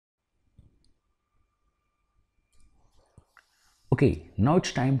Okay, now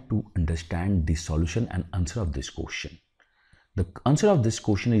it's time to understand the solution and answer of this question. The answer of this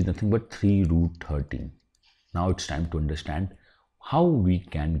question is nothing but 3 root 13. Now it's time to understand how we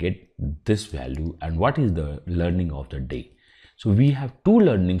can get this value and what is the learning of the day. So we have two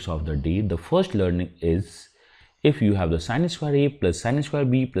learnings of the day. The first learning is if you have the sin square A plus sin square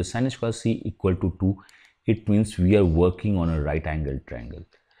B plus sin square C equal to 2, it means we are working on a right angle triangle.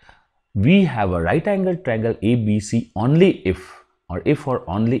 We have a right angle triangle ABC only if or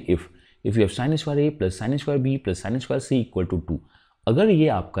only if you have sin square A plus sin square B plus sin square C equal to 2. अगर ये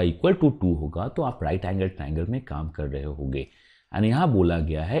आपका equal to 2 होगा तो आप right angle triangle में काम कर रहे होंगे. एंड यहाँ बोला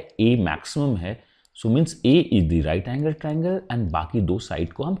गया है A मैक्सिमम है, so means A is the right angle triangle and बाकी दो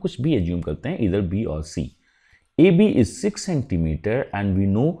साइड को हम कुछ भी एज्यूम करते हैं, इधर B और C. AB is 6 centimetre and we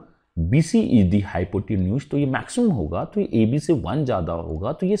know BC is the hypotenuse, तो ये मैक्सिमम होगा, तो ये AB से 1 ज़्यादा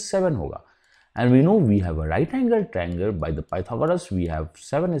होगा तो ये 7 होगा. And we know we have a right angle triangle by the Pythagoras. We have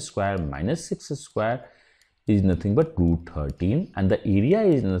 7 square minus 6 square is nothing but root 13 and the area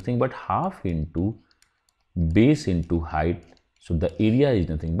is nothing but half into base into height. So the area is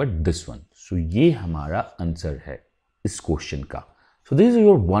nothing but this one. So ये हमारा answer है इस question का. So this is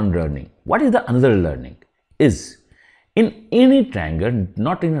your one learning. What is the another learning? Is in any triangle,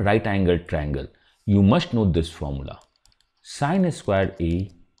 not in a right angle triangle, you must know this formula. Sin square A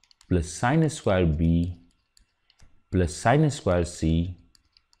plus sin square B plus sin square C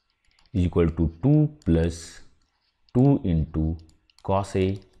is equal to 2 plus 2 into cos A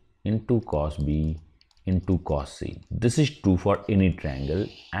into cos B into cos C. This is true for any triangle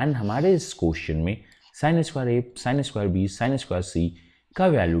and हमारे इस question में sin square A, sin square B, sin square C का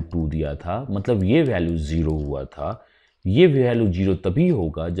value 2 दिया था, मतलब ये value 0 हुआ था. ये वैल्यू 0 तभी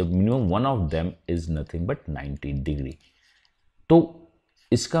होगा जब minimum one of them is nothing but 90 degree. तो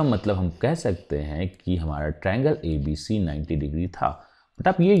इसका मतलब हम कह सकते हैं कि हमारा ट्रायंगल ABC 90 डिग्री था. बट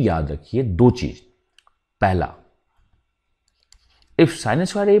आप ये याद रखिए दो चीज. पहला, if sin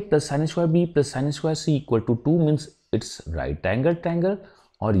square A plus sin square B plus sin square C equal to 2 means it's right angle triangle,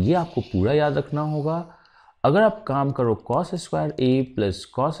 और ये आपको पूरा याद रखना होगा. अगर आप काम करो cos square A plus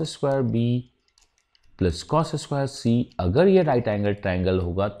cos square B plus cos square C, अगर ये राइट एंगल ट्रायंगल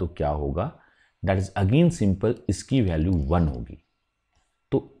होगा तो क्या होगा? दैट इज अगेन सिंपल, इसकी वैल्यू 1 होगी.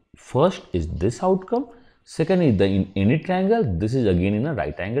 First is this outcome, second is the in any triangle, this is again in a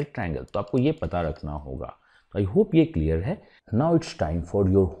right angle triangle. तो आपको ये पता रखना होगा. तो आई होप ये क्लियर है. Now it's time for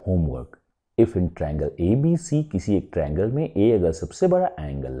your homework. If in triangle ABC, किसी एक ट्रायंगल में A अगर सबसे बड़ा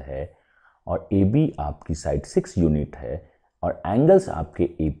एंगल है और AB आपकी साइड 6 यूनिट है और एंगल्स आपके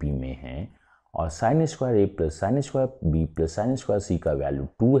AP में हैं और sin square A plus sin square B plus sin square C का वैल्यू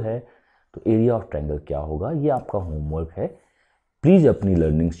 2 है, तो एरिया ऑफ ट्रायंगल क्या होगा? ये आपका होमवर्क है. प्लीज़ अपनी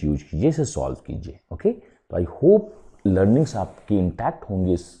लर्निंग्स यूज कीजिए, इसे सॉल्व कीजिए. ओके, तो आई होप लर्निंग्स आपकी इंटैक्ट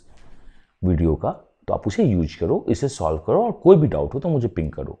होंगे इस वीडियो का. तो आप उसे यूज करो, इसे सॉल्व करो और कोई भी डाउट हो तो मुझे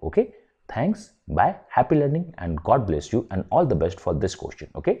पिंग करो. Okay, thanks, bye, happy learning and God bless you and all the best for this question.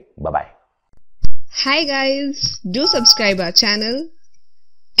 Okay, bye bye. Hi guys, do subscribe our channel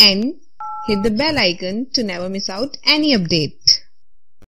and hit the bell icon to never miss out any update.